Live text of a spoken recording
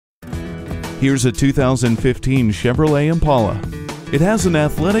Here's a 2015 Chevrolet Impala. It has an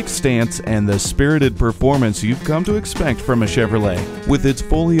athletic stance and the spirited performance you've come to expect from a Chevrolet. With its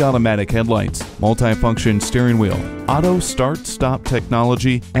fully automatic headlights, multi-function steering wheel, auto start-stop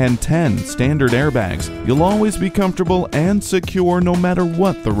technology, and 10 standard airbags, you'll always be comfortable and secure no matter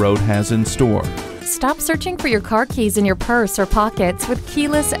what the road has in store. Stop searching for your car keys in your purse or pockets with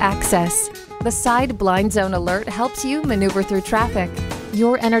keyless access. The side blind zone alert helps you maneuver through traffic.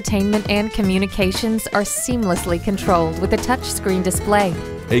 Your entertainment and communications are seamlessly controlled with a touchscreen display.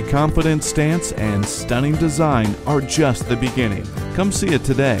 A confident stance and stunning design are just the beginning. Come see it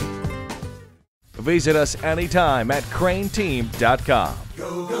today. Visit us anytime at crainteam.com.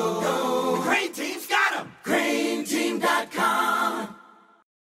 Go, go, go.